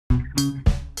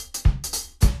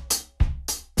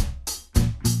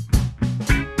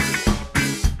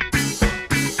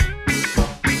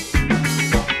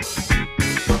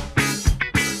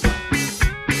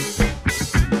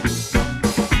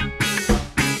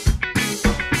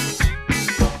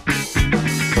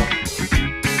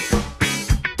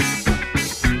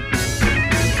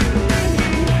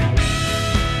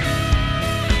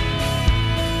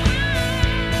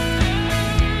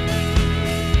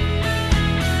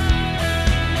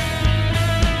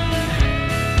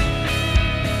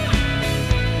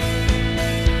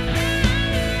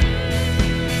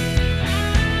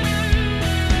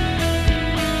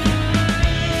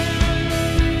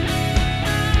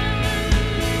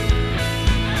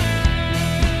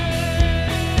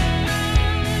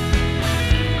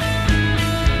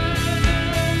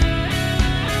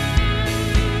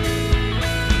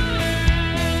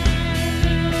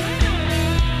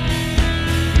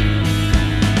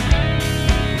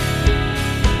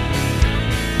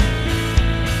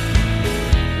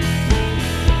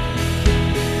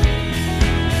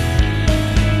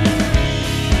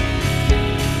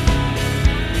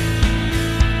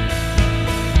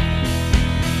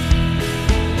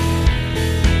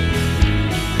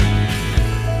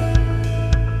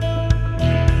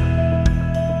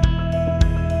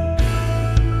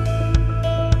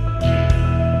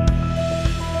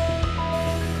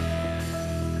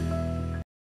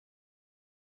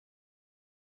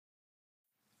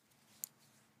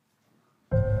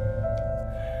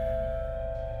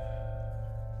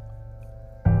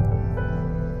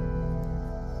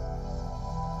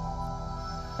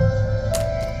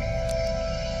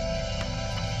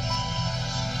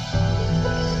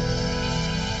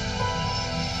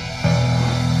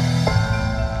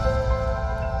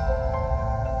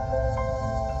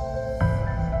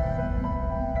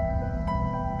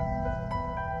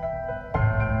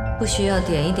不需要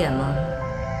点一点吗？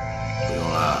不用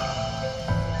了，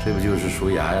这不就是数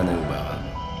牙呀那500万吗？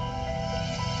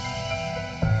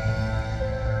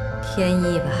天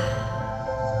意吧，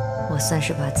我算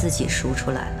是把自己赎出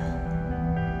来了。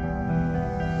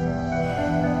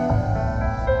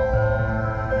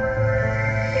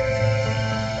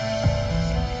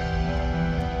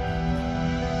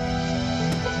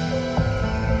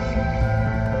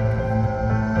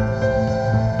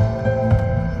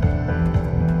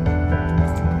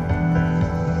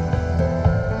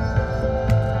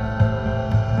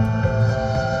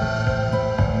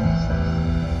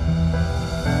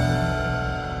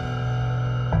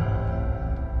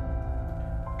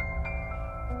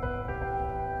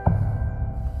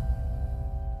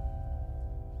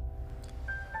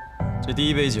 这第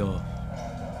一杯酒，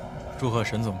祝贺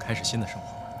沈总开始新的生活。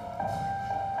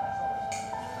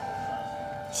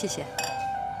谢谢。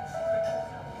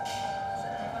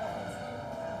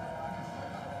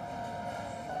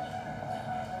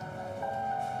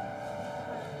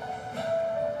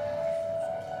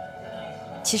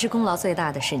其实功劳最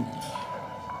大的是你。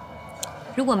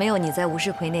如果没有你在吴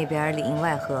世奎那边里应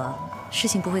外合，事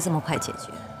情不会这么快解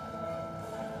决。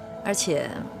而且，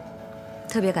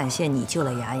特别感谢你救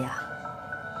了雅雅。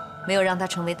 没有让他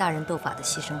成为大人斗法的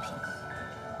牺牲品。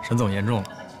沈总言重了，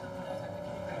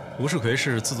吴世奎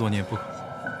是自作孽不可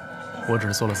活，我只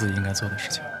是做了自己应该做的事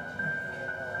情。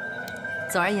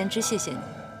总而言之，谢谢你。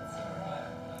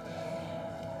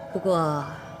不过，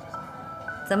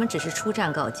咱们只是初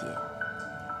战告捷，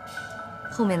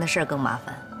后面的事儿更麻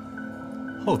烦。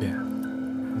后边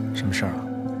什么事儿啊？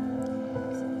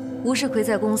吴世奎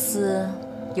在公司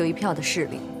有一票的势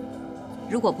力。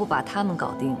 如果不把他们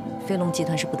搞定，飞龙集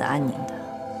团是不得安宁的。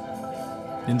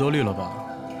您多虑了吧？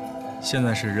现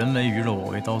在是人为鱼肉，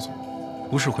我为刀俎。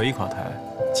吴世奎一垮台，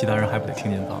其他人还不得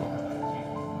听您发落？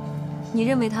你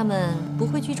认为他们不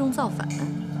会聚众造反？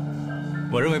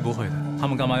我认为不会的。他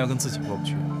们干嘛要跟自己过不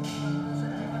去？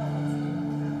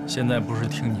现在不是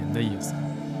听您的意思，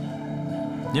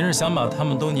您是想把他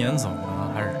们都撵走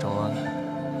呢，还是招安？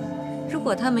如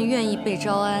果他们愿意被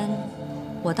招安，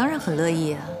我当然很乐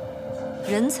意啊。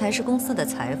 人才是公司的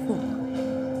财富。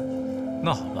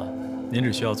那好吧，您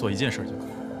只需要做一件事就可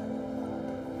以。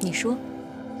你说，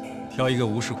挑一个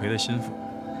吴世奎的心腹，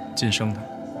晋升他。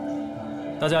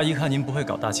大家一看您不会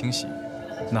搞大清洗，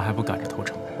那还不赶着投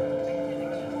诚？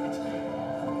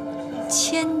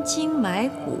千金买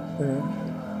骨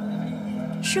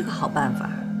是个好办法。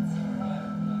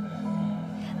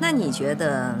那你觉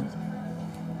得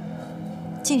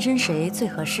晋升谁最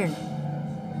合适呢？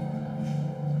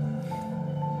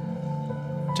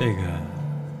 这个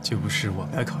就不是我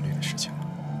该考虑的事情了。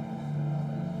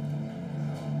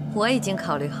我已经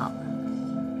考虑好了，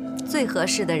最合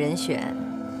适的人选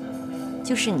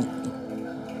就是你。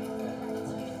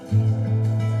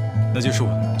那就是我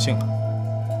的荣幸了。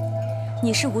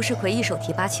你是吴世奎一手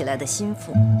提拔起来的心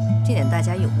腹，这点大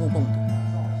家有目共睹。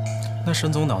那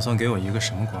沈总打算给我一个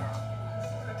什么官啊？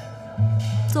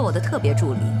做我的特别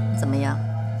助理，怎么样？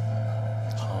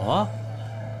好啊，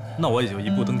那我也就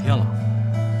一步登天了。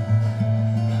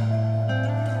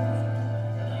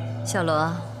 小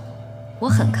罗，我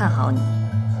很看好你。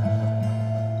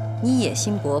你野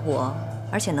心勃勃，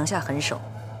而且能下狠手。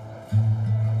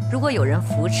如果有人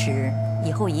扶持，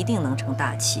以后一定能成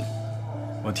大器。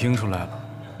我听出来了，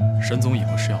沈总以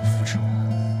后是要扶持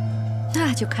我。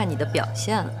那就看你的表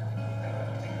现了。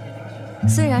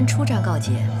虽然初战告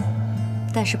捷，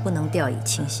但是不能掉以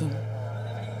轻心。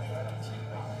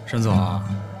沈总啊，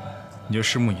你就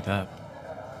拭目以待吧。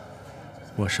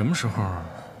我什么时候？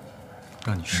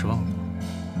 让你失望了。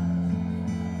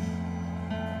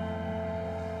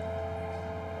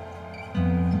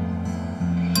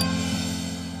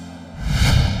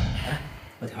哎，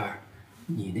老田儿，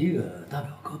你那个大表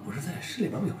哥不是在市里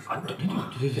边不有熟人吗？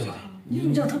对吧？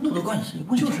你让他多多关系，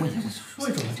你就是说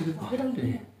一说这个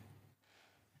对。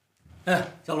哎，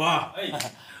小罗，哎，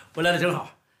回来的正好。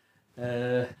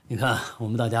你看我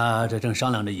们大家这正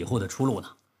商量着以后的出路呢。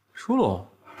出路？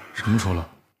什么出路？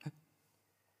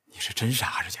 你是真傻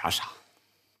还是假傻？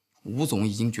吴总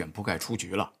已经卷铺盖出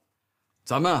局了，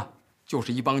咱们就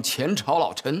是一帮前朝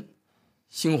老臣，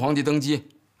新皇帝登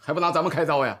基还不拿咱们开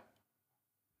刀呀？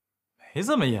没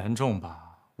这么严重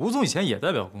吧？吴总以前也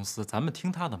代表公司，咱们听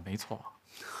他的没错。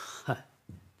嗨，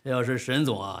这要是沈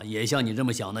总啊也像你这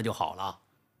么想，那就好了。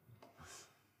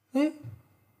哎，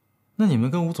那你们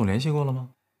跟吴总联系过了吗？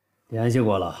联系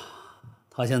过了，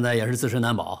他现在也是自身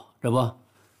难保，这不，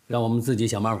让我们自己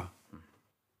想办法。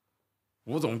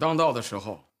 吴总当道的时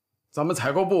候，咱们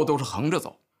采购部都是横着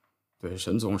走，对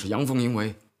沈总是阳奉阴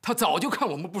违，他早就看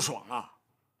我们不爽了。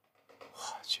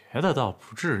我去。觉得倒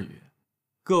不至于。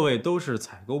各位都是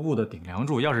采购部的顶梁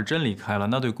柱，要是真离开了，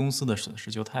那对公司的损失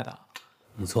就太大了。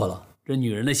你错了，这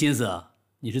女人的心思啊，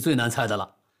你是最难猜的了。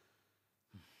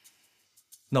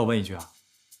那我问一句啊，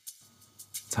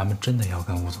咱们真的要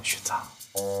跟吴总寻杂？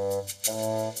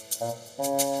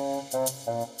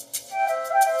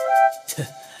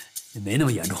也没那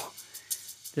么严重，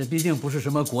这毕竟不是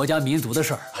什么国家民族的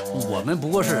事儿，我们不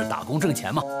过是打工挣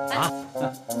钱嘛。啊，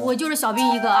我就是小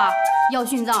兵一个啊，要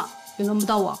殉葬也轮不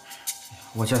到我。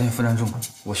我家庭负担重，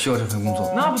我需要这份工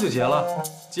作。那不就结了？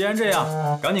既然这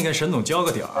样，赶紧跟沈总交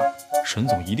个底儿，沈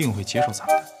总一定会接受咱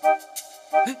们的。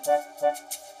哎，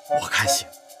我看行，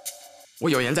我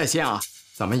有言在先啊，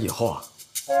咱们以后啊，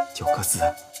就各自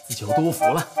自求多福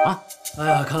了啊。哎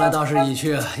呀，看来大势已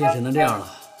去，也只能这样了。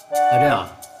那这样，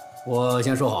我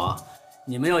先说好啊，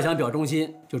你们要想表忠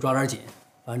心，就抓点紧。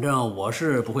反正我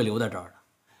是不会留在这儿的。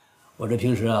我这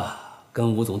平时啊，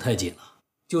跟吴总太紧了，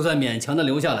就算勉强的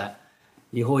留下来，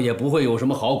以后也不会有什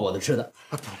么好果子吃的。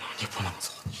你不能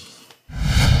做。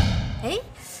哎，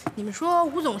你们说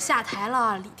吴总下台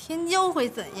了，李天骄会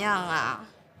怎样啊？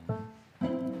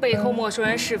背后莫说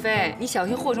人是非，你小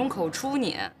心祸从口出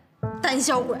你。胆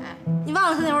小鬼，你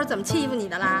忘了他那会儿怎么欺负你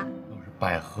的啦？要是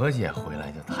百合姐回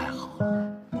来就太好了。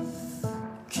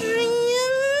知音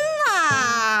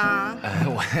呐！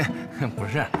我不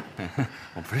是，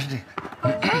我不是这个。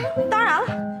当然了，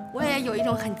我也有一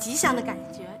种很吉祥的感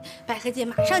觉，百合姐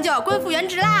马上就要官复原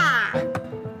职啦。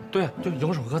对，就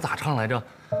有首歌咋唱来着？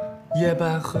野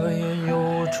百合也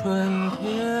有春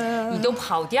天。你都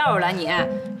跑调了你！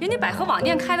人家百合网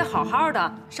店开得好好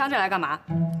的，上这来干嘛？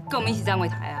跟我们一起站柜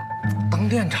台啊？当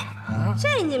店长的啊？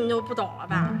这你们就不懂了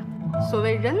吧？所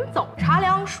谓人走茶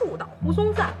凉，树倒猢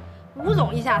狲散。吴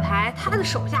总一下台，他的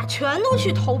手下全都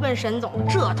去投奔沈总，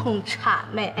这通谄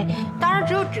媚，哎，当然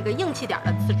只有指个硬气点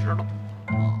的辞职了。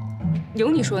有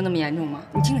你说的那么严重吗？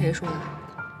你听谁说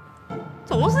的？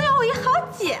总公司有我一好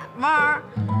姐们儿，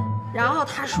然后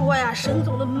他说呀，沈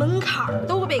总的门槛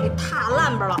都被给踏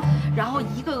烂巴了，然后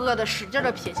一个个的使劲的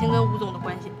撇清跟吴总的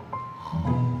关系。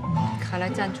看来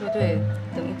站错队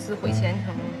等于自毁前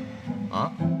程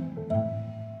啊？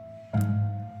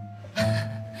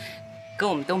跟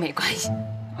我们都没关系，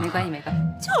没关系，没关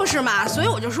系。就是嘛，所以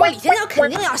我就说李天骄肯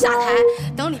定要下台。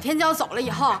等李天骄走了以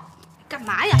后，干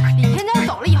嘛呀？李天骄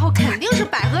走了以后，肯定是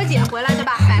百合姐回来，对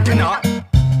吧？百合姐。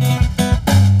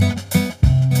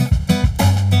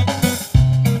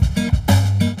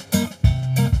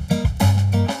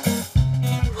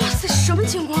哇塞，什么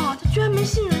情况啊？他居然没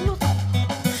信人就走了。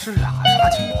是呀，啥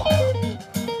情况啊？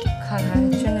看来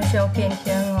真的是要变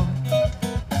天了。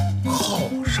好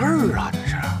事儿啊，这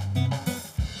是。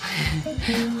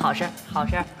好事，好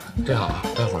事。这样啊，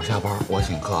待会儿下班我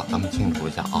请客，咱们庆祝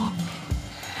一下啊。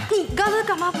你刚才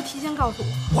干嘛不提前告诉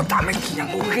我？我咋没提前？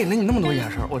我给了你那么多眼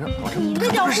神，我这你这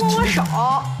叫握握手。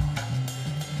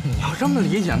你要这么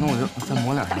理解，那我就再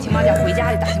抹点。大亲妈叫回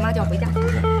家去，大亲妈叫回家。不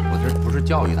是，我这不是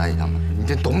教育他一下吗？你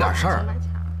得懂点事儿。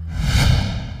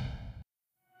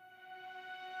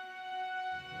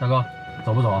大哥，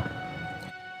走不走？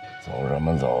走什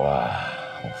么走啊？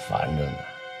我烦着呢。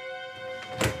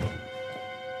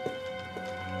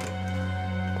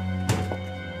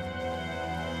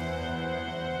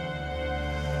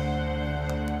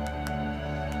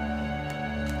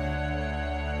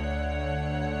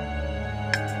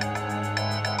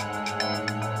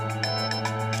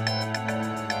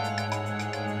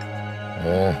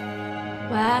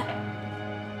喂，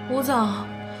吴总，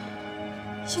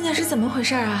现在是怎么回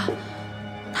事啊？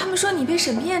他们说你被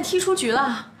沈冰燕踢出局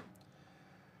了。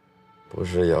不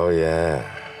是谣言，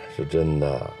是真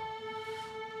的。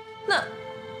那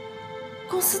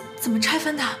公司怎么拆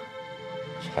分的？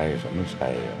拆什么拆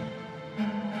呀？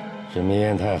沈冰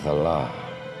燕太狠了，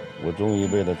我终于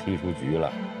被她踢出局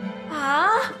了。啊？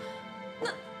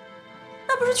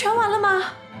那不是全完了吗？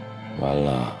完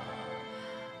了。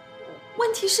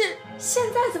问题是现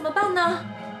在怎么办呢？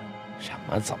什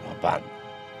么怎么办呢？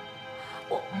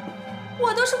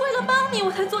我都是为了帮你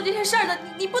我才做这些事儿的，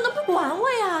你不能不管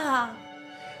我呀！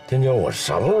天骄，我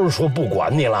什么时候说不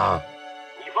管你了？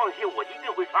你放心，我一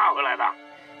定会杀回来的。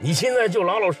你现在就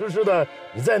老老实实的，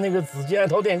你在那个紫金爱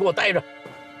陶店给我待着。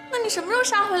那你什么时候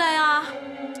杀回来呀？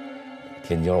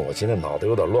天骄，我现在脑袋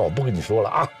有点乱，我不跟你说了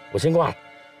啊，我先挂了。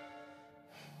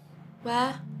喂，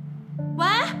喂。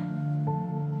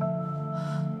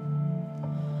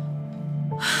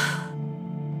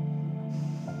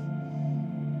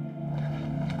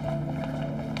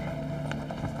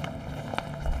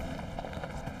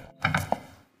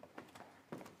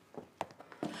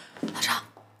老张，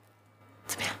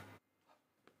怎么样？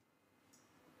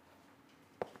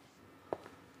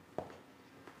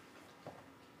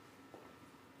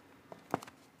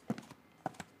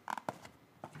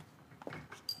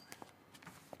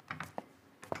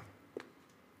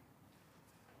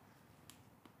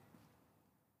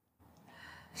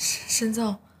沈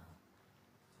总，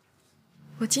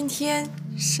我今天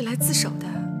是来自首的。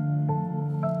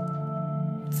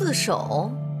自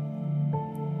首？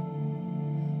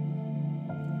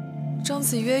庄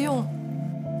子约用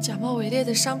假冒伪劣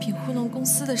的商品糊弄公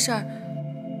司的事儿，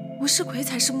吴世奎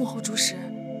才是幕后主使。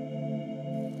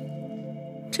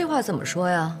这话怎么说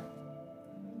呀？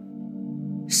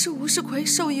是吴世奎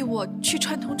授意我去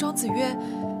串通庄子约，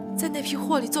在那批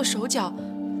货里做手脚，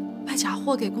卖假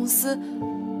货给公司，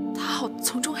他好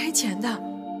从中黑钱的。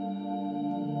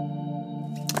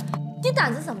你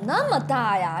胆子怎么那么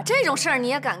大呀？这种事儿你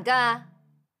也敢干？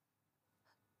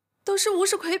都是吴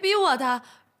世奎逼我的，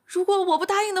如果我不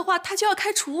答应的话，他就要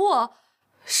开除我。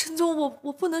沈总，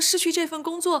我不能失去这份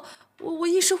工作，我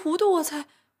一时糊涂，我才……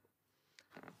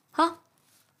好，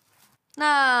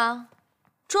那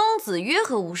庄子约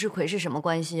和吴世奎是什么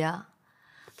关系啊？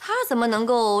他怎么能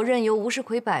够任由吴世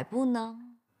奎摆布呢？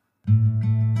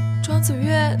庄子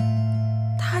约，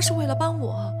他是为了帮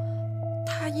我，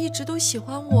他一直都喜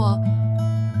欢我，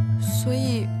所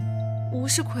以吴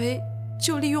世奎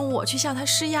就利用我去向他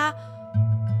施压。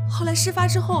后来事发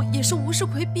之后，也是吴世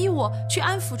奎逼我去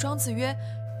安抚庄子约，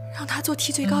让他做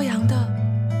替罪羔羊的。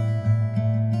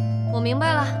我明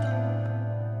白了。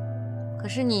可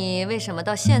是你为什么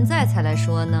到现在才来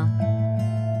说呢？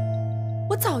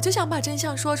我早就想把真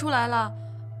相说出来了，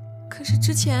可是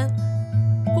之前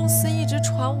公司一直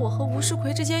传我和吴世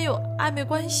奎之间有暧昧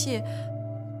关系，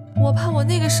我怕我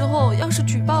那个时候要是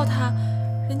举报他，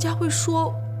人家会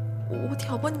说我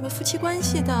挑拨你们夫妻关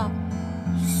系的，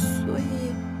所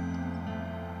以。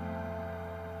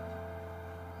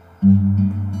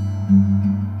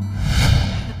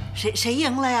谁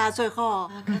赢了呀？最后，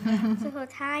最后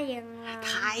他赢了。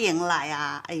他赢了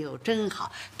呀！哎呦，真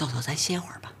好。豆豆，咱歇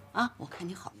会儿吧。啊，我看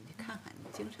你好，你看看你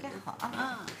精神真好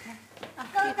啊。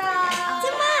豆豆，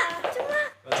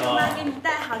舅妈给你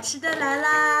带好吃的来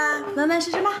啦！慢慢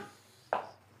是什么？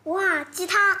哇，鸡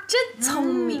汤，真聪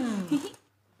明。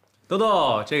豆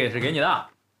豆，这个也是给你的。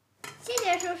谢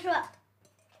谢叔叔。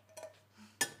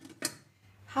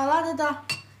好了，豆豆。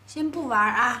先不玩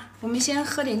啊，我们先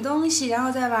喝点东西，然后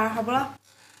再玩，好不了？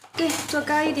对，坐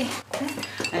高一点。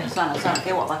哎，算了，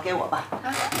给我吧。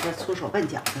啊，你这粗手笨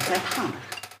脚的，摔烫了。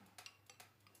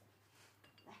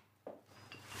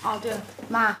哦，对了，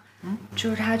妈，就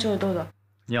是他救了豆豆。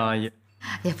你好，阿姨。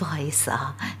也不好意思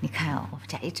啊，你看我们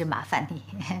家一直麻烦你。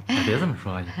别这么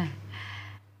说，阿姨。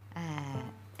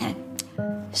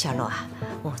小罗啊，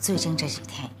我最近这几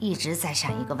天一直在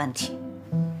想一个问题，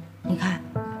你看。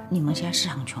你们家是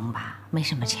很穷吧？没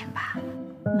什么钱吧？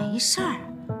没事儿，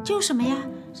就什么呀？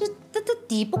这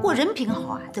抵不过人品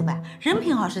好啊，对吧？人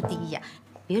品好是第一呀，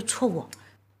别戳我。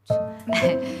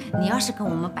你要是跟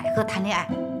我们百合谈恋爱，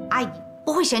阿姨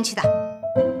不会嫌弃的。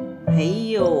哎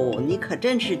呦，你可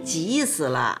真是急死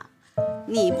了！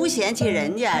你不嫌弃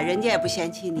人家，人家也不嫌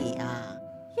弃你呀。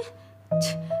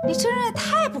你这人也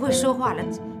太不会说话了。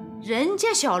人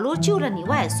家小罗救了你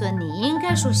外孙，你应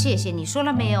该说谢谢。你说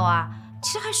了没有啊？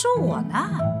其实还说我呢，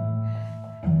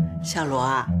小罗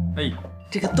啊，哎，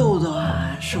这个豆豆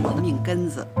啊是我的命根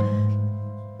子，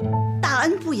大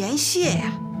恩不言谢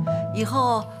呀。以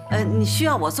后你需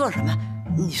要我做什么，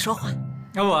你说话。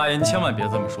要不阿姨，你千万别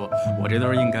这么说，我这都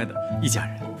是应该的，一家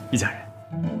人，一家人。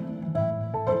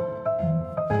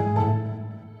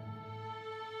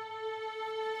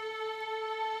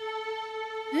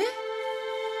哎，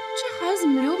这孩子怎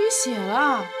么流鼻血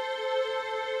了？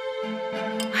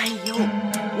哎呦，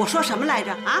我说什么来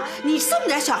着啊？你这么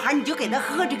点小孩，你就给他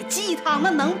喝这个鸡汤，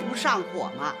那能不上火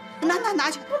吗？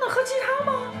拿去。不能喝鸡汤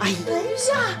吗？哎呀，等一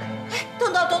下，哎，豆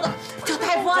豆，叫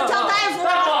大夫，叫大夫。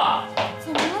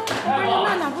怎么了？宝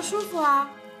贝，你哪不舒服啊？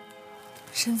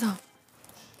沈总，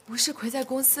吴世奎在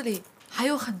公司里还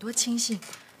有很多亲信，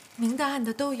明的暗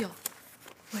的都有。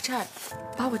我这儿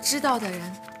把我知道的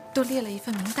人都列了一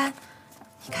份名单，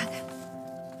你看看。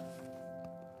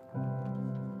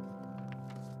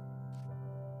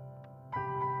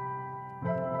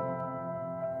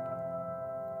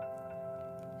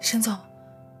沈总，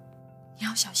你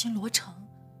要小心罗成。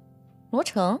罗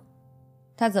成，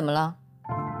他怎么了？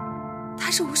他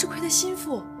是吴世奎的心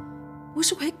腹，吴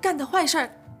世奎干的坏事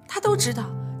儿他都知道，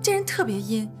这人特别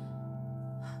阴。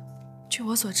据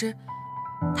我所知，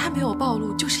他没有暴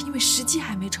露，就是因为时机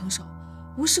还没成熟。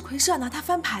吴世奎是要拿他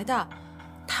翻牌的，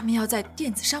他们要在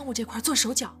电子商务这块做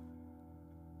手脚。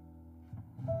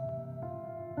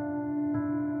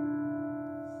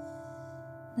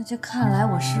那就看来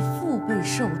我是腹背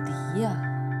受敌呀。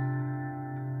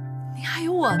您还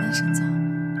有我呢，沈总。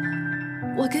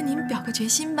我跟您表个决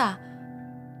心吧，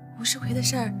吴世奎的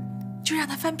事儿就让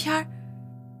他翻篇儿。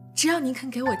只要您肯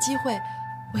给我机会，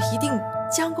我一定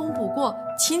将功补过，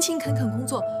勤勤恳恳工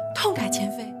作，痛改前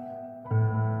非。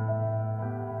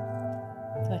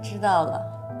我知道了，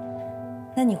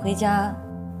那你回家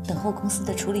等候公司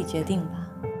的处理决定吧。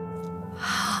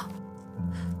好，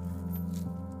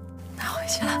那回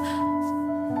去了。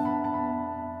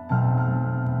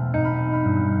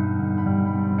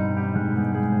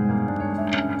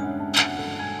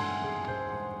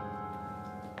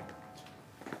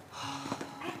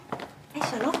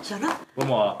小乐，伯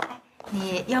母，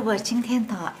你要不今天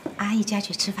到阿姨家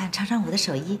去吃饭，尝尝我的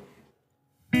手艺？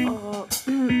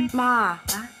妈啊，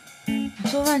你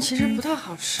做饭其实不太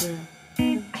好吃。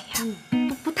哎呀，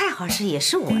不太好吃也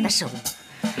是我的手艺。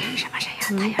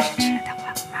什么呀？他要是吃了的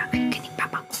话，我妈可以跟你爸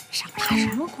爸关上。他什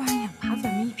么关呀？妈怎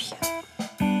么一撇？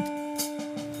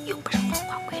又不是花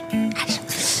花闺女，还是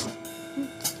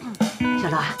小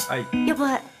乐，哎，要不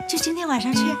就今天晚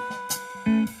上去？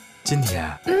今天？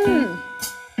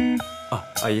啊，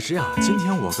阿姨是这样，今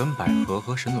天我跟百合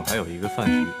和沈总还有一个饭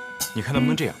局，你看能不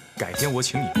能这样？改天我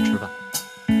请你们吃饭。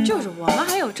就是我们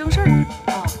还有正事儿呢。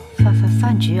哦，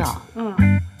饭局哦。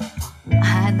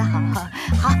啊，那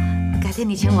好，改天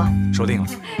你请我。说定了。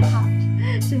好，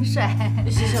真帅。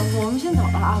行，我们先走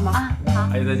了啊，妈。啊，好。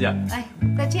阿姨再见。哎，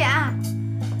再见啊。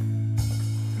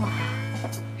哇，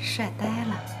帅呆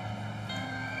了。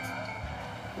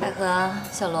百合、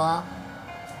小罗，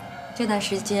这段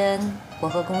时间我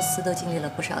和公司都经历了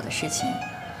不少的事情，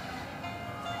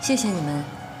谢谢你们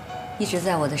一直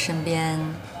在我的身边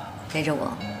陪着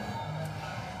我。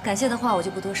感谢的话我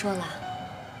就不多说了，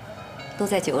都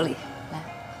在酒里。来，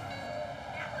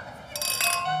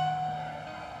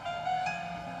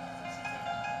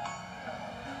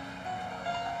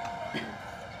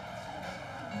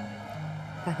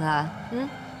百合啊，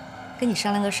跟你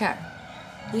商量个事儿。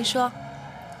您说。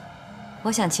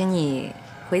我想请你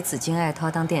回紫金爱涛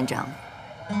当店长。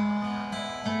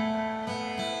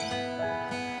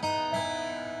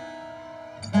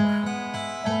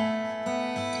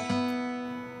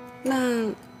那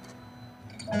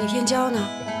李天骄呢？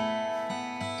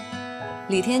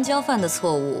李天骄犯的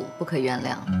错误不可原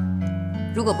谅，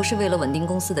如果不是为了稳定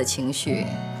公司的情绪，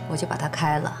我就把他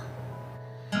开了。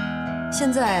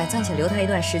现在暂且留他一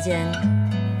段时间，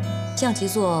降级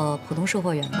做普通售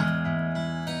货员吧。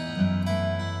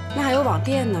那还有网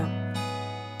店呢？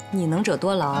你能者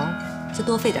多劳，就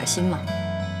多费点心嘛。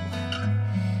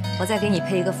我再给你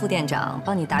配一个副店长，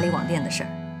帮你打理网店的事儿。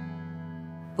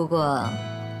不过，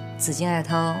紫金爱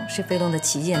涛是飞龙的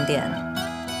旗舰店，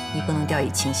你不能掉以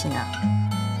轻心啊。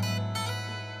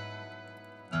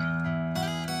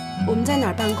我们在哪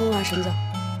儿办公啊，沈总？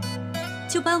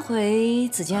就搬回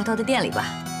紫金爱涛的店里吧，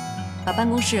把办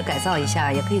公室改造一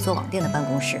下，也可以做网店的办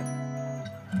公室。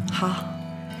好。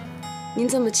您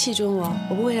这么器重我，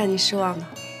我不会让您失望的。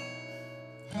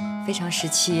非常时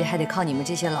期还得靠你们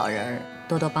这些老人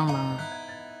多多帮忙。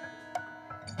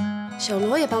小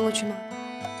罗也搬过去吗？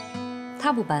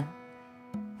他不搬，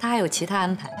他还有其他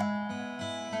安排。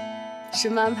什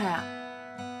么安排啊？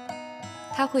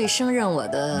他会升任我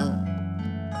的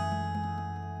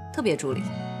特别助理。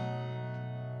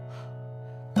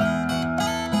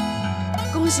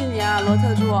恭喜你啊，罗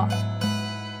特助！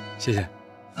谢谢。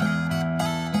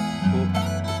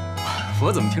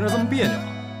我怎么听着这么别扭啊？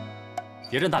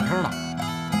谍战大片呢？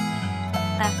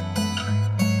来，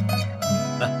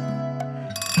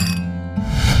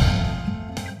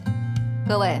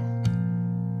各位，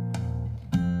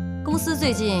公司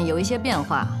最近有一些变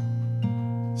化，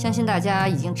相信大家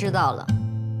已经知道了。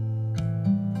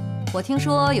我听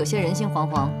说有些人心惶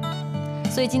惶，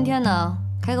所以今天呢，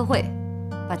开个会，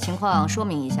把情况说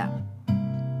明一下。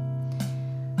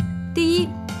第一，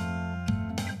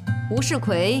吴世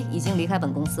奎已经离开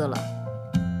本公司了，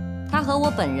他和我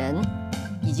本人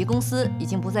以及公司已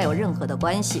经不再有任何的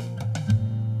关系。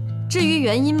至于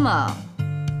原因嘛，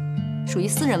属于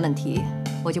私人问题，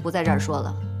我就不在这儿说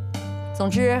了。总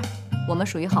之，我们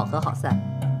属于好合好散。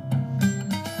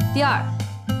第二，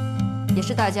也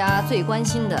是大家最关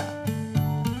心的，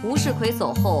吴世奎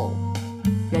走后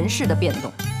人事的变动。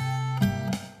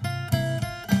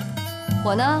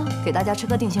我呢，给大家吃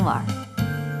颗定心丸。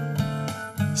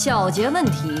小节问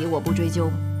题我不追究，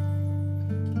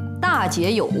大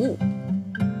节有误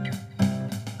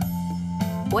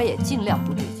我也尽量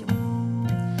不追究。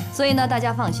所以呢，大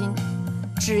家放心，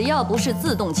只要不是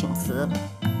自动请辞，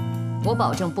我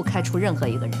保证不开除任何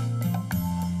一个人。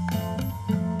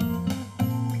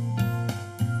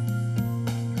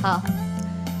好，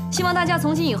希望大家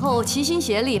从今以后齐心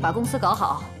协力把公司搞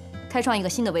好，开创一个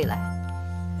新的未来。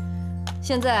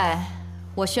现在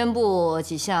我宣布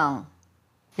几项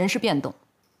人事变动。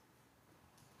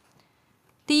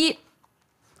第一，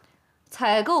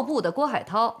采购部的郭海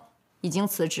涛已经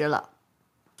辞职了，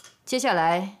接下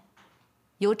来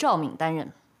由赵敏担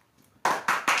任。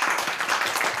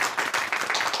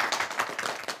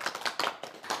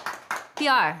第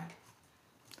二，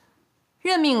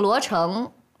任命罗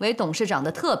成为董事长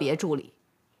的特别助理，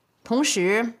同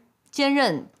时兼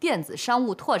任电子商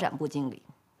务拓展部经理。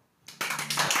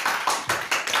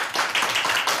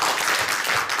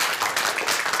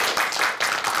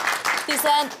第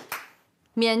三，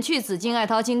免去紫金爱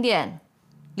淘金店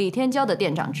李天骄的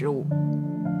店长职务。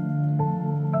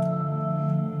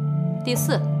第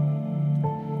四，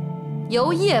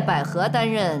由叶百合担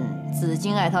任紫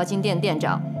金爱淘金店店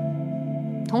长，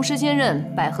同时兼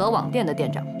任百合网店的店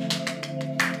长。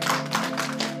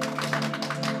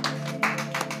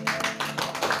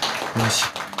恭喜！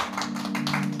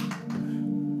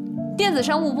电子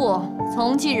商务部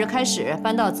从即日开始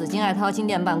搬到紫金爱淘金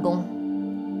店办公，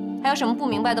还有什么不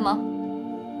明白的吗？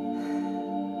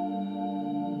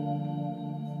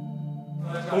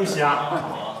恭喜啊！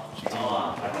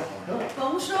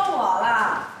甭说我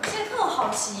了，我现在特好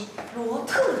奇，罗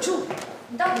特助，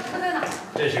你到底特在哪？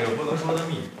这是个不能说的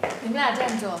秘密。你们俩站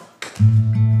住。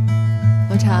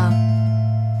罗成，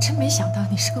真没想到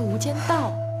你是个无间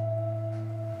道。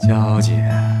娇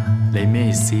姐，你咩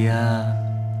意思啊？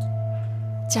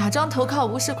假装投靠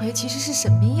吴世奎，其实是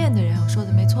沈冰燕的人，我说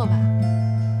的没错吧？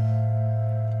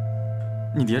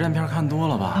你谍战片看多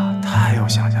了吧？太有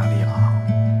想象力了。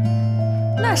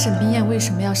那沈冰燕为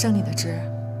什么要升你的职？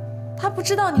她不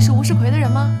知道你是吴世奎的人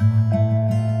吗？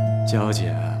娇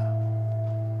姐，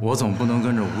我总不能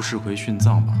跟着吴世奎殉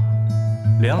葬吧？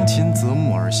良禽择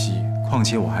木而栖，况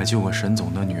且我还救过沈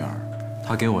总的女儿，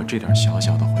他给我这点小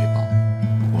小的回报，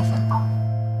不过分吧？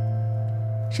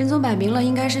沈总摆明了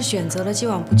应该是选择了既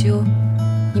往不咎。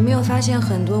你没有发现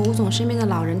很多吴总身边的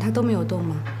老人他都没有动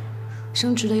吗？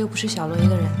升职的又不是小罗一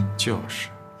个人。就是。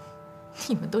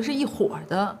你们都是一伙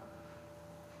的。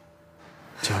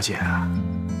娇姐，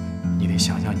你得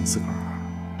想想你自个儿。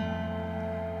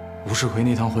吴世奎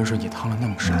那趟浑水你趟了那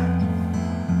么深，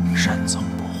沈总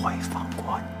不会放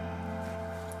过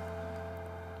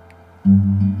你。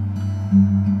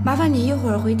麻烦你一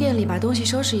会儿回店里把东西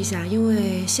收拾一下，因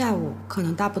为下午可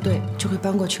能大部队就会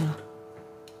搬过去了。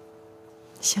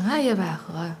行啊，叶百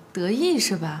合，得意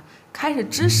是吧？开始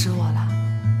支持我了。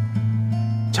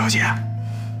娇姐，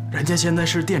人家现在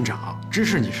是店长，支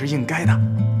持你是应该的。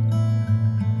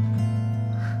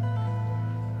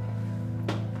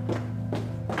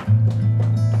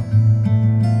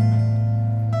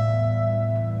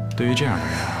对于这样的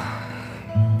人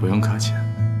啊，不用客气。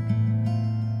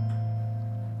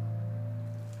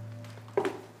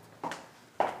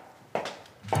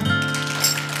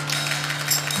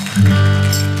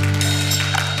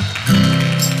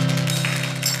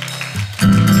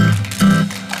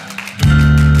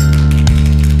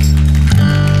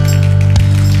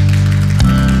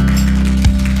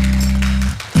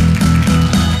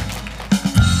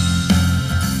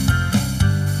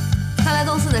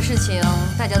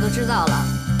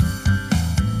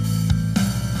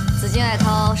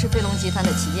是飞龙集团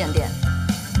的旗舰店。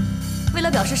为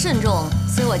了表示慎重，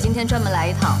所以我今天专门来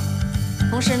一趟，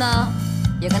同时呢，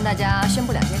也跟大家宣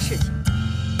布2件事情。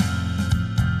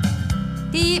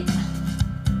第一，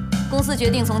公司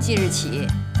决定从即日起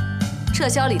撤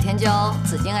销李天骄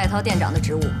紫金爱淘店长的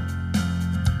职务，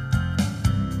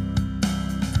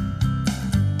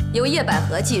由叶百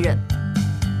合继任。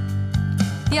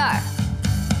第二，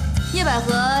叶百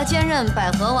合兼任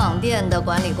百合网店的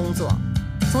管理工作。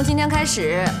从今天开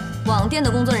始，网店的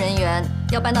工作人员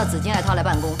要搬到紫金爱淘来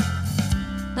办公。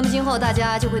那么今后大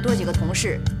家就会多几个同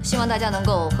事，希望大家能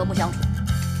够和睦相处。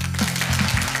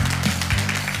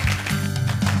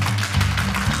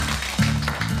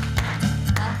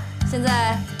好，现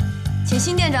在请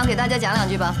新店长给大家讲2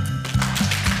句吧。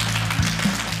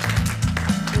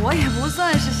我也不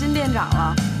算是新店长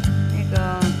了，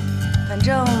反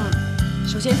正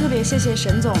首先特别谢谢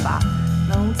沈总吧，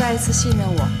能再一次信任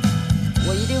我。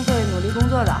我一定会努力工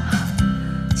作的。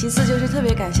其次就是特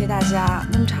别感谢大家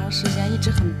那么长时间一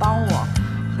直很帮我，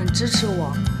很支持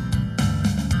我。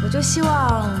我就希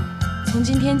望从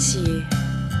今天起，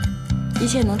一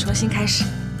切能重新开始。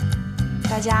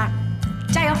大家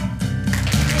加油！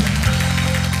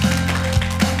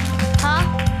好，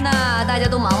那大家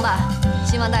都忙吧，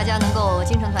希望大家能够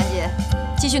精神团结，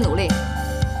继续努力。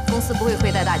公司不会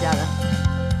亏待大家的。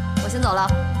我先走了。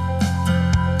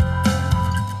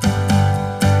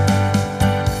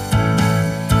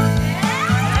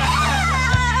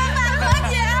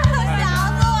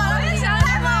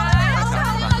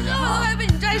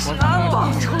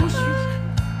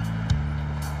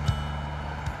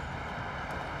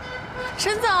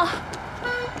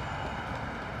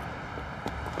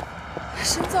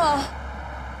沈总，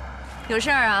有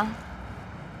事儿啊？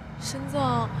沈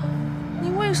总，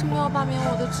您为什么要罢免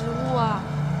我的职务啊？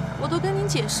我都跟您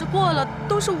解释过了，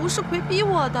都是吴世奎逼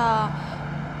我的，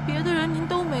别的人您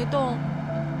都没动，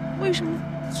为什么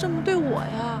这么对我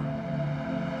呀？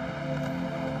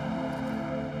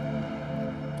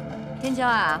天骄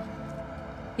啊，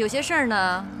有些事儿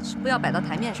呢是不要摆到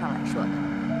台面上来说的，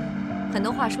很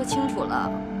多话说清楚了，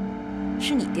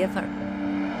是你跌份儿。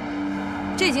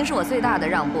这已经是我最大的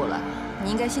让步了，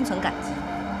你应该心存感激。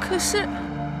可是，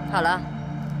好了，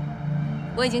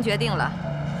我已经决定了，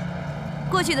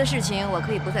过去的事情我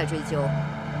可以不再追究。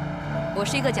我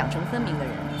是一个奖惩分明的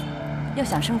人，要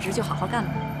想升职就好好干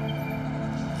吧。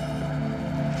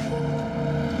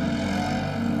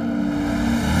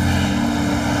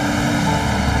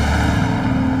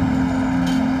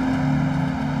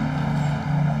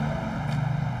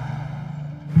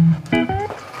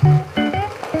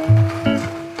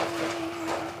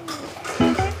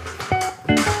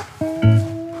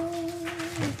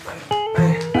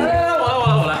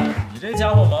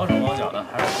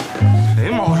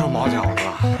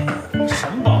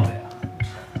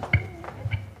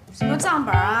账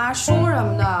本啊、书什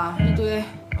么的，一堆，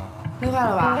累坏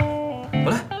了吧？不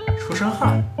累，出身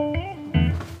汗。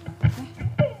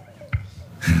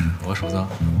我手脏，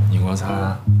你给我擦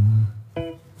擦。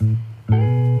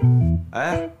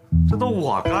哎，这都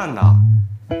我干的。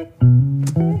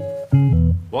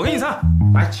我给你擦。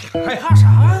哎，擦啥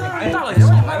呀？哎，大老爷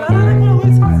们，来，过来，我给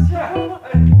你擦去。哎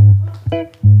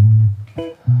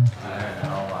呀，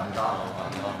完蛋了。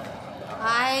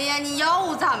哎呀，你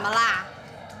又怎么啦？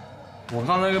我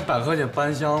刚才给百合姐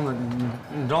搬箱子，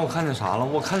你知道我看见啥了？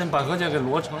我看见百合姐给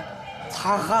罗成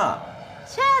擦汗。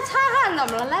这擦汗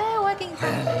怎么了？来，我也给你擦。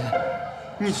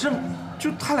你是就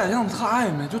他俩样子特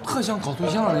暧昧，就特像搞对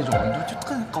象那种，就特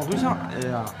像搞对象。哎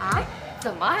呀！啊？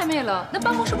怎么暧昧了？那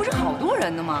办公室不是好多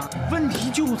人呢吗？问题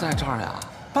就在这儿呀！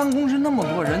办公室那么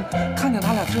多人，看见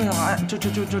他俩这样这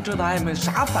的暧昧，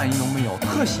啥反应都没有，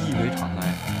特习以为常的。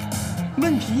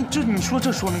问题你说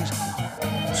这说明啥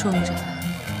呢？说明啥？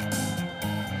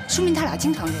说明他俩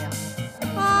经常这样。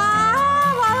啊！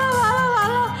完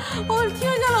了！我听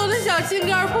见了我的小心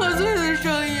肝破碎的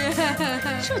声音。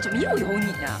这怎么又有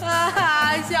你呀？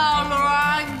啊，小罗，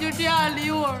你就这样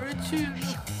离我而去了？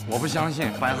我不相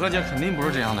信，百合姐肯定不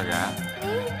是这样的人。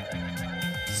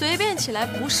随便起来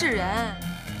不是人。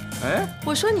哎，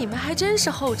我说你们还真是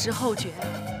后知后觉。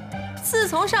自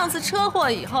从上次车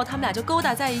祸以后，他们俩就勾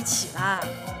搭在一起了。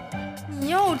你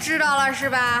又知道了是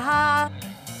吧？哈。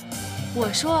我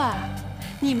说啊，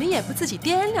你们也不自己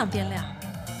掂量掂量，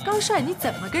高帅你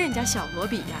怎么跟人家小罗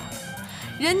比呀？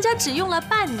人家只用了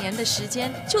半年的时间，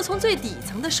就从最底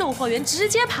层的售货员直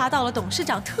接爬到了董事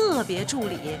长特别助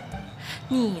理。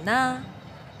你呢？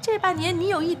这半年你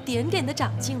有一点点的长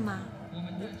进吗？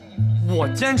我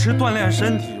坚持锻炼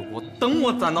身体，等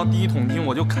我攒到第一桶金，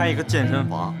我就开一个健身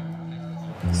房。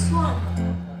算了，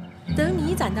等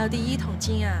你攒到第一桶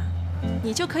金啊，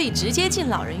你就可以直接进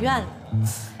老人院了。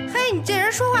嘿，你这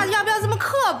人说话要不要这么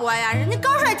刻薄呀？人家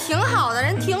高帅挺好的，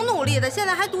人挺努力的，现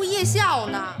在还读夜校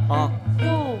呢。啊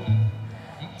哟，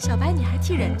小白你还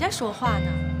替人家说话呢，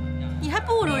你还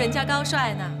不如人家高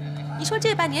帅呢。你说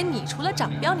这半年你除了长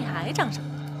膘，你还长什么？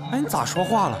哎，你咋说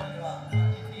话了？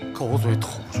狗嘴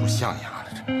吐不出象牙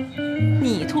来着。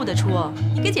你吐得出？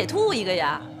你给姐吐一个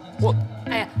呀！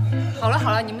哎呀，好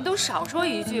了，你们都少说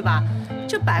一句吧。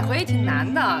这百合也挺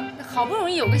难的，好不容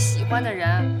易有个喜欢的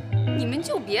人，你们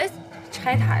就别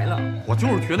拆台了。我就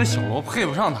是觉得小罗配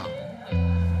不上他。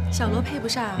小罗配不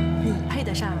上，你配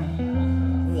得上？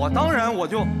我当然我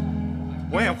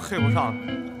也配不上，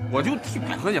我就替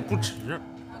百合姐不值。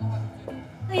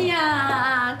哎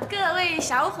呀，各位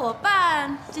小伙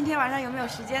伴，今天晚上有没有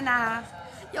时间呐？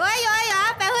有啊！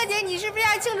百合姐，你是不是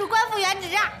要庆祝官复原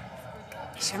职啊？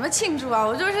什么庆祝啊！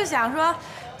我就是想说，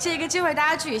借一个机会大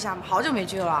家聚一下嘛，好久没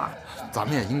聚了。咱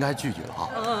们也应该聚聚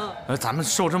了啊！咱们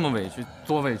受这么委屈，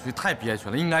多委屈，太憋屈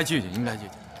了，应该聚聚。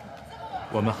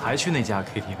我们还去那家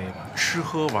KTV 吧，吃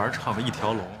喝玩唱一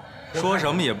条龙，说什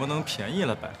么也不能便宜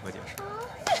了百合姐是。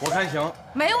我看行，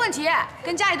没问题，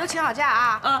跟家里都请好假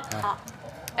啊。好。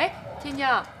哎，天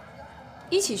骄，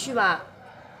一起去吧。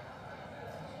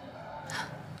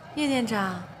叶店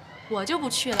长，我就不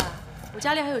去了，我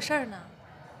家里还有事儿呢。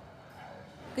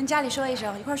跟家里说一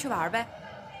声，一块儿去玩呗。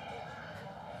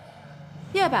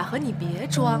叶百合，你别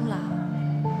装了，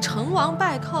成王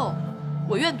败寇，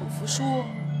我愿赌服输。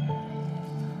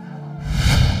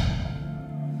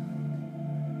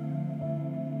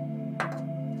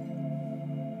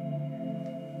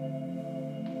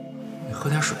你喝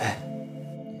点水。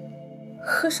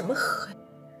喝什么喝呀？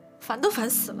烦都烦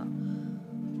死了。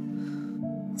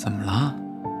怎么了？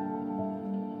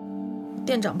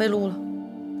店长被撸了。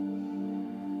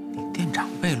你店长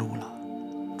被撸了？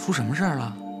出什么事儿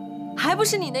了？还不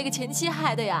是你那个前妻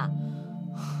害的呀！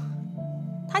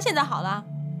他现在好了，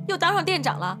又当上店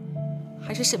长了，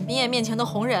还是沈冰燕面前的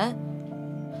红人。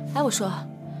哎，我说，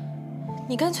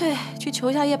你干脆去求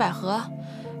一下叶百合，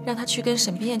让她去跟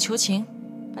沈冰燕求情，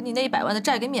把你那100万的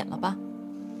债给免了吧。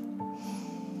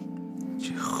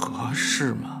这合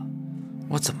适吗？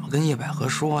我怎么跟叶百合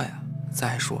说呀？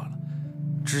再说了，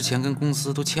之前跟公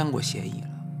司都签过协议了，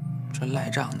这赖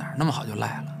账哪那么好就赖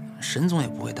了？沈总也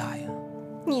不会答应。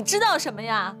你知道什么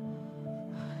呀？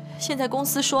现在公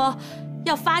司说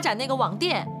要发展那个网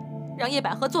店，让叶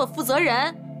百合做负责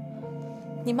人。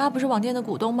你妈不是网店的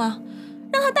股东吗？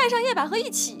让她带上叶百合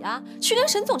一起啊，去跟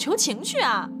沈总求情去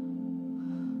啊！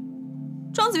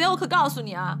庄子源，我可告诉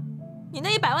你啊，你那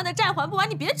100万的债还不完，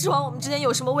你别指望我们之间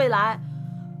有什么未来。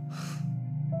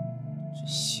这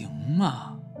行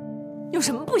吗？有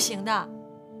什么不行的？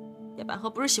叶百合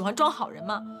不是喜欢装好人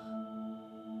吗？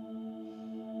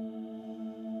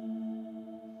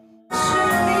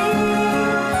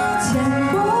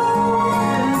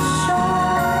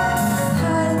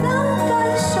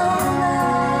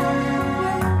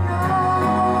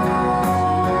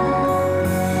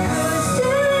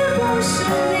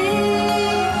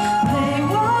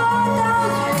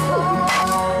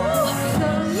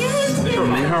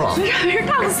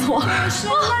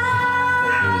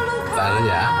百合姐，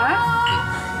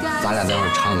咱俩待会儿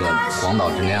唱个《广岛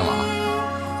之恋》吧。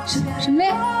什么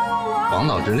恋？广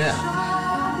岛之恋。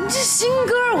你这新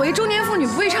歌，我一中年妇女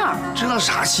不会唱。这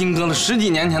啥新歌了？10几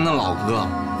年前的老歌。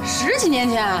10几年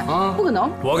前啊？不可能。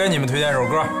我给你们推荐首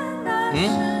歌。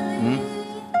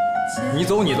你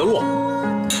走你的路。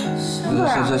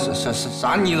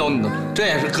啥？你走你的路？这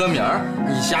也是歌名？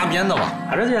你瞎编的吧？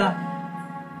还是这样。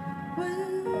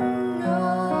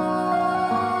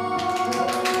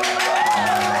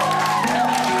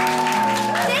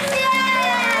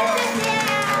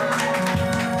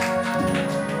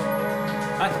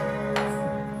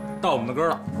到我们的歌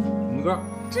了，我们的歌。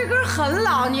这歌很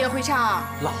老，你也会唱？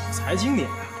老才经典，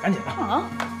赶紧的。啊！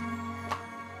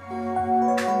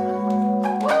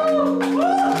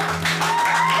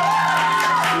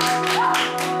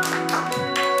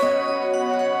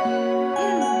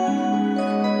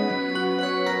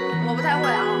我不太会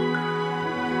啊。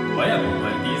我也不会，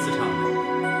第一次唱。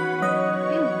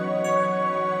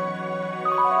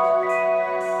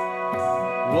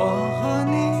我和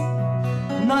你，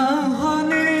男和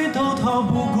女都逃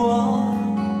不过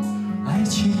爱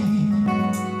情，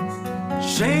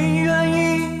谁愿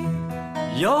意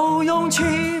有勇气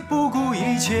不顾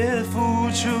一切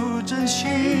付出真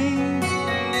心？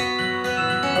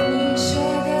你说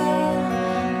的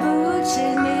不止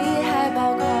你，还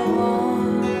包括我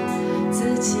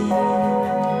自己。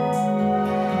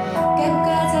该不该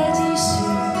再继续？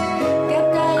该不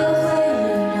该有回应，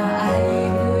让爱一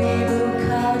步一步靠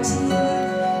近？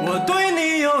我对你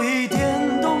有一点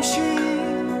动心，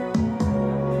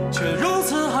却如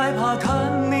此害怕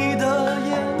看你的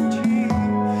眼睛，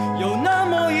有那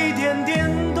么一点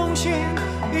点动心，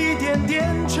一点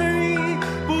点迟疑，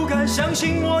不敢相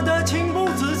信我的情不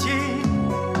自禁。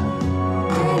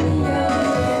对你有一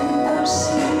点动心，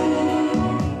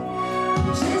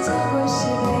不知结果是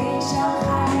悲伤还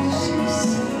是喜。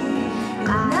啊，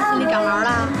你长毛了？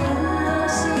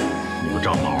你不长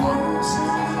毛啊？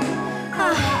唉，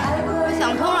我想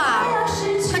通了，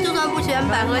他就算不选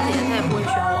百合姐，他也不会选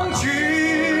我的。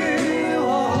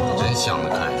真想得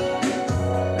开。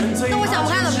那我想不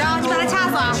开怎么着？你把他掐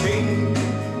死啊！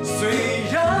虽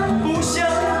然不想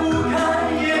不看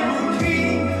也不听，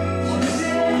我陷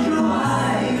入爱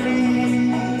里。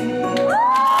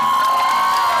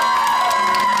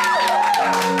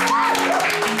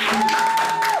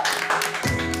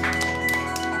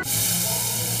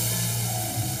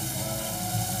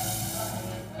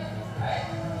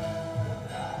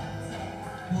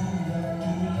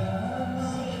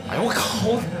哎呦我靠！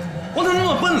我怎么那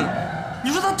么笨？你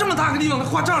说他这么大个地方，他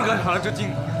画这儿干啥了？这镜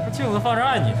子，镜子放这儿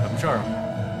碍你什么事儿啊？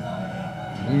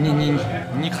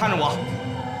你看着我，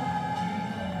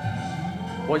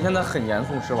我现在很严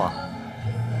肃是吧？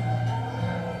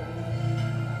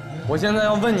我现在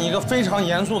要问你一个非常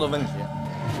严肃的问题。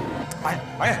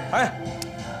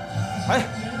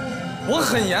我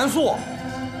很严肃。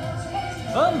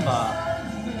问吧。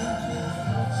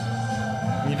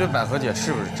你对百合姐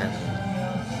是不是真心？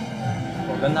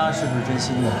我跟她是不是真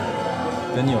心的，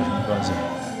跟你有什么关系？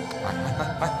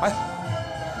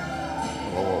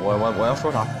我要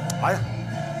说啥？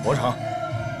我成。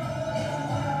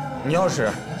你要是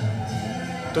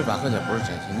对百合姐不是真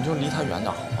心，你就离她远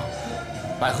点好吗？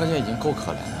百合姐已经够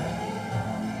可怜的了。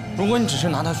如果你只是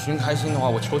拿她寻开心的话，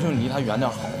我求求你离她远点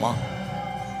好吗？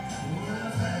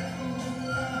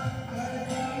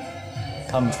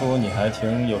看不出你还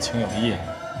挺有情有义。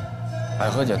百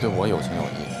合姐对我有情有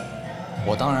义，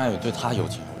我当然也对她有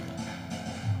情有义。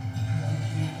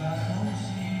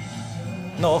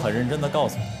那我很认真的告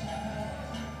诉你，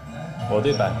我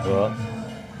对百合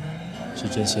是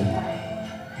真心的，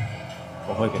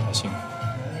我会给她幸福。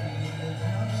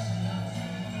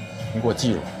你给我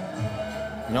记住，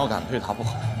你要敢对她不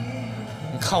好，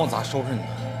你看我咋收拾你的。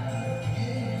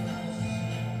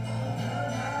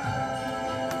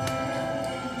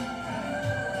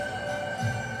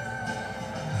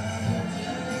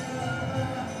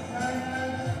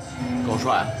狗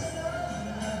帅，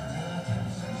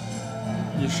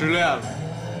你失恋了？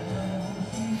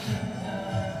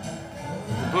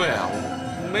不对啊，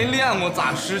我没练过，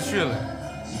咋失去了？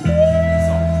怎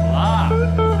么了？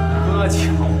喝酒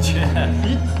去！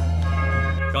你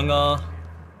刚刚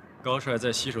高帅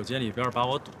在洗手间里边把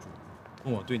我堵住，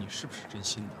问我对你是不是真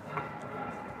心的。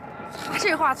他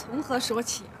这话从何说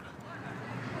起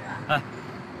啊？哎，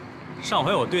上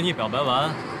回我对你表白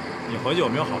完，你回去有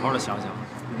没有好好的想想？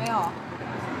没有，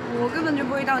我根本就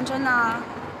不会当真啊。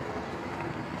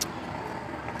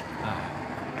哎，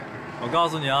我告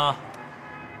诉你啊，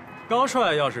高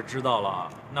帅要是知道了，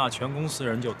那全公司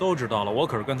人就都知道了。我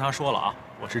可是跟他说了啊，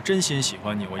我是真心喜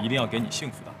欢你，我一定要给你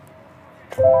幸福的。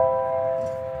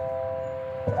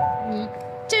你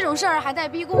这种事儿还带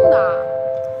逼宫的？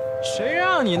谁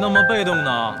让你那么被动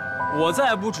呢？我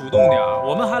再不主动点，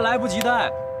我们还来不及待，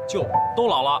就都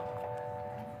老了。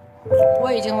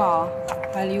我已经老，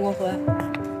还离过婚。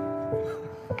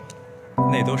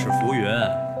那都是浮云。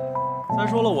再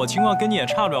说了，我情况跟你也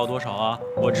差不了多少啊。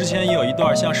我之前也有一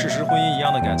段像事实婚姻一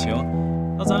样的感情，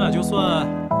那咱俩就算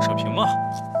扯平了，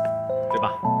对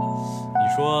吧？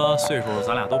你说岁数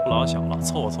咱俩都不老小了，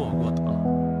凑合凑合过得了。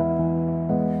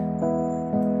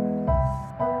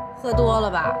喝多了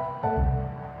吧？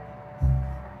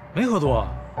没喝多，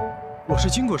我是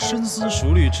经过深思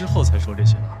熟虑之后才说这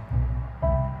些的。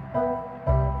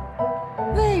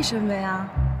为什么呀？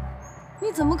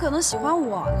你怎么可能喜欢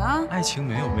我呢？爱情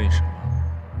没有为什么，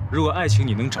如果爱情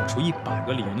你能找出100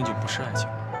个理由，那就不是爱情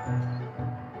了。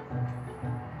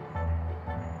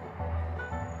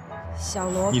小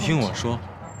罗，你听我说，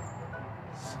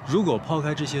如果抛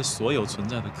开这些所有存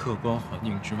在的客观环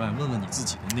境之外，问问你自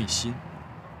己的内心，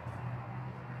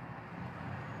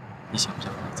你想不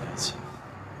想和我在一起？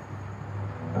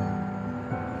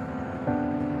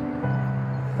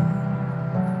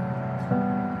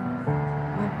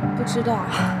不知道，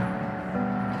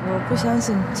我不相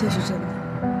信这是真的。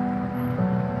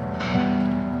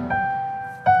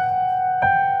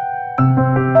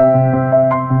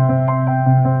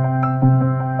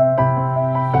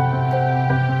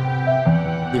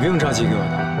你不用着急给我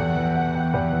答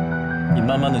案，你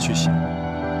慢慢的去想。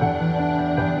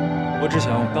我只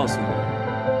想要告诉你，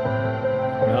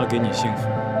我要给你幸福，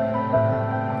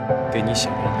给你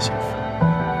想要的幸福。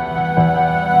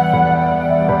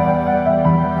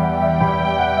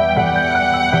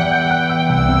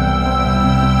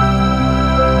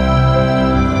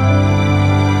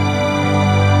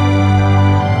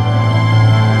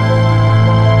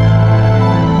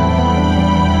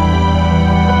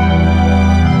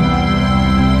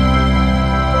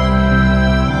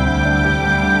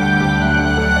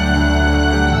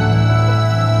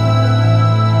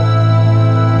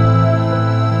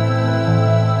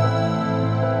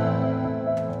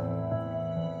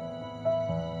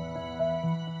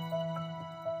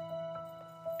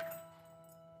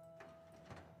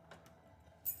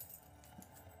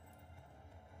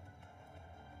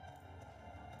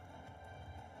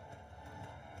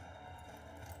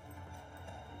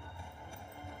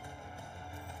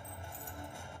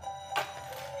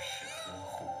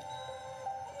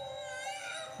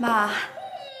妈，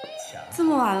这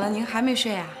么晚了，您还没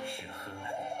睡啊？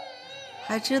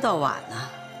还知道晚呢，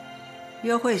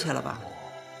约会去了吧？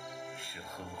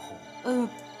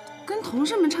跟同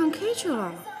事们唱 K 去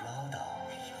了。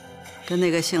跟那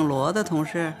个姓罗的同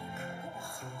事？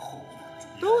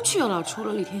都去了，除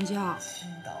了李天骄。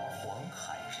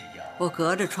我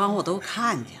隔着窗户都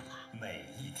看见了。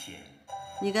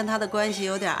你跟他的关系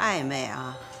有点暧昧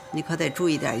啊，你可得注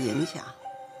意点影响。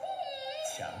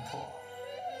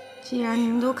既然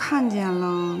您都看见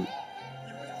了，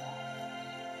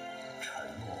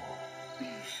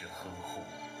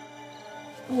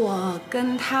我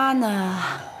跟他呢，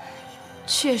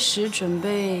确实准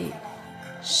备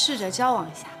试着交往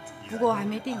一下，不过还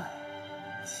没定。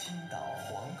倾倒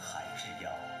黄海之药，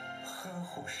呵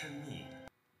护生命。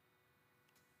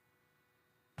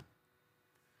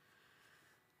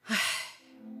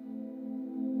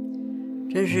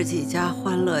真是几家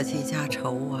欢乐几家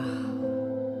愁啊！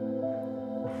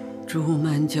朱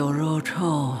门酒肉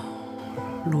臭，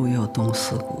路有冻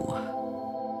死骨啊！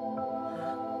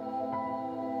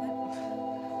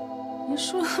你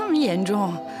说那么严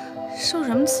重，受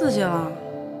什么刺激了？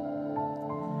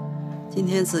今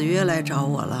天子越来找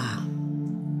我了。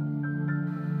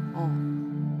哦，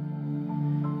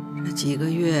这几个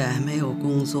月没有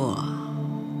工作，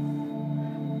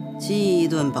饥一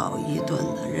顿饱一顿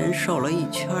的，人瘦了一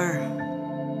圈儿。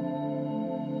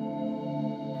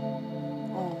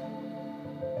哦，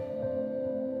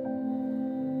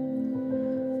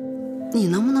你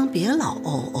能不能别老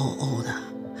哦的？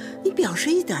你表示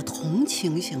一点同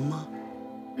情行吗？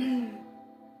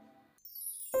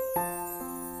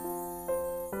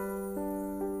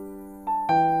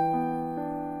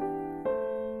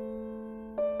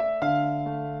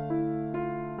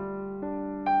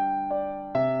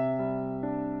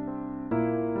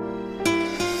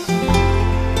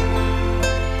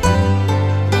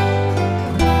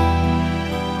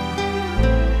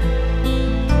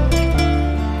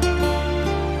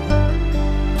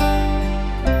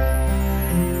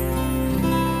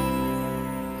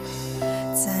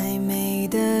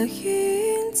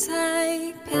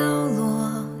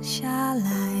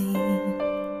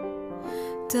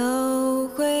都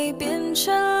会变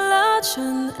成了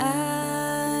尘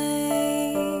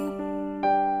埃。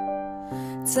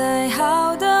再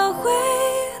好的未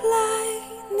来，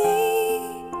你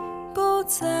不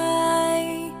在，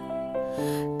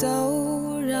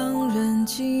都让人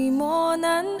寂寞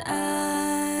难挨。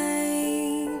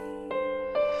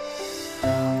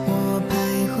我徘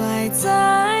徊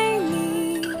在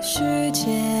你世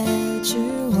界之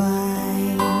外。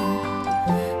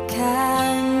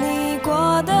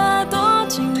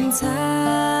 在，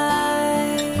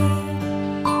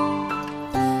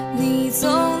你总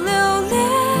留恋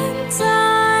在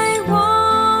我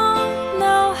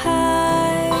脑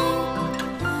海，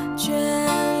眷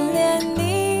恋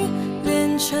你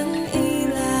变成依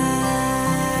赖，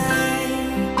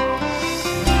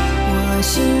我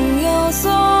心有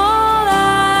所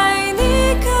爱，你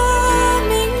可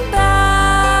明白？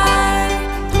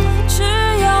只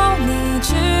有你值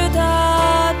得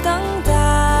等待。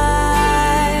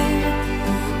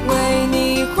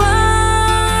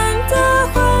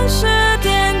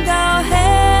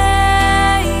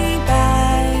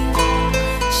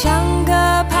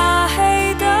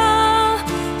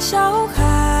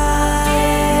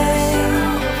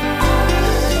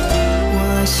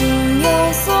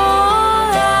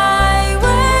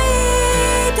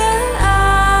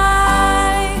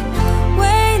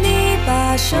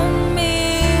 生命。